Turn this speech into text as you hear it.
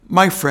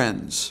My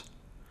friends,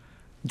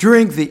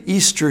 during the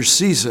Easter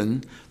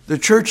season, the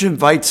Church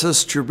invites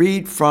us to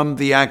read from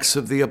the Acts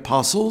of the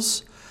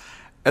Apostles,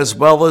 as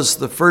well as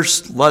the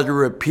first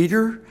letter of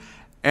Peter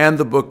and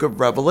the book of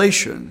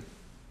Revelation.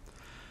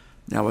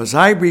 Now, as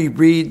I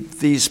reread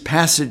these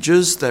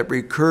passages that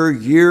recur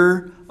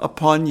year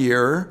upon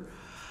year,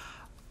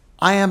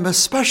 I am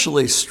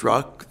especially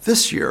struck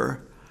this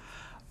year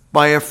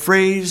by a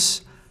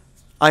phrase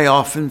I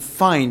often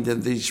find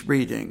in these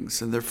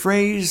readings, and the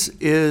phrase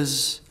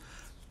is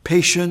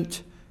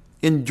patient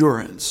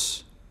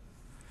endurance.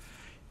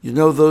 You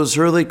know, those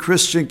early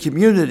Christian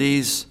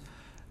communities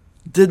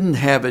didn't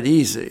have it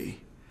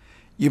easy.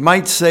 You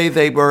might say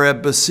they were a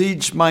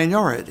besieged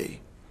minority.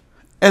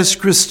 As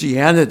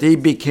Christianity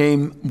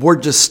became more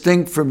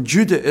distinct from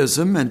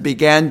Judaism and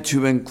began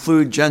to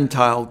include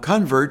Gentile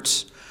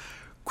converts,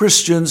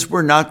 Christians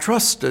were not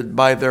trusted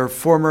by their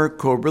former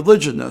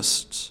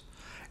co-religionists,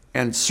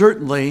 and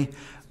certainly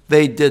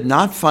they did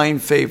not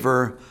find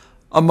favor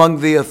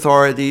among the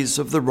authorities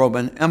of the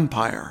Roman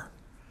Empire.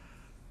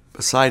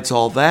 Besides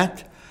all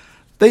that,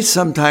 they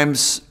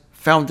sometimes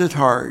found it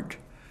hard,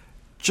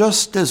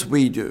 just as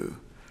we do,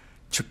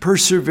 to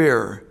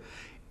persevere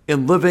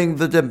in living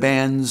the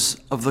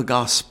demands of the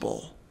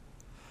gospel.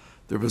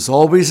 There was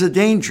always a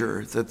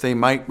danger that they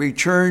might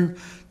return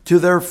to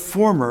their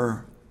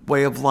former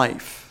way of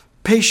life.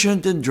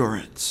 Patient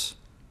endurance.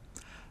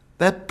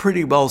 That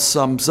pretty well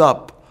sums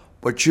up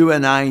what you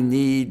and I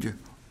need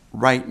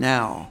right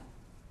now,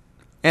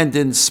 and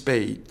in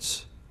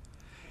spades.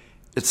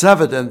 It's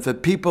evident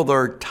that people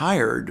are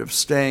tired of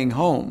staying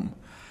home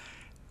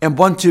and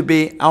want to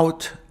be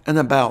out and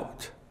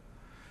about.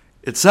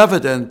 It's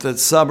evident that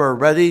some are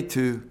ready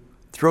to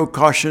throw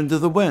caution to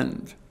the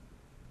wind.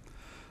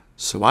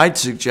 So I'd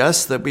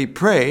suggest that we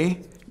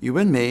pray, you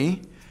and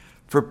me,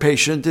 for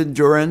patient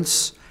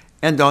endurance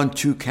and on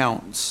two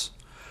counts.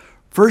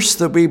 First,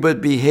 that we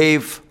would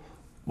behave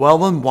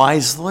well and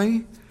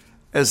wisely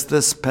as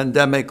this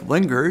pandemic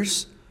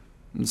lingers.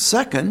 And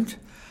second,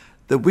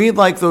 that we,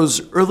 like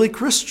those early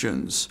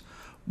Christians,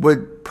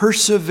 would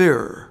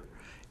persevere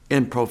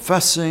in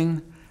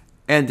professing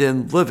and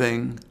in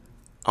living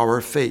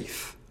our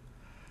faith.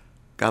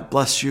 God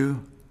bless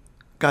you.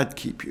 God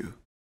keep you.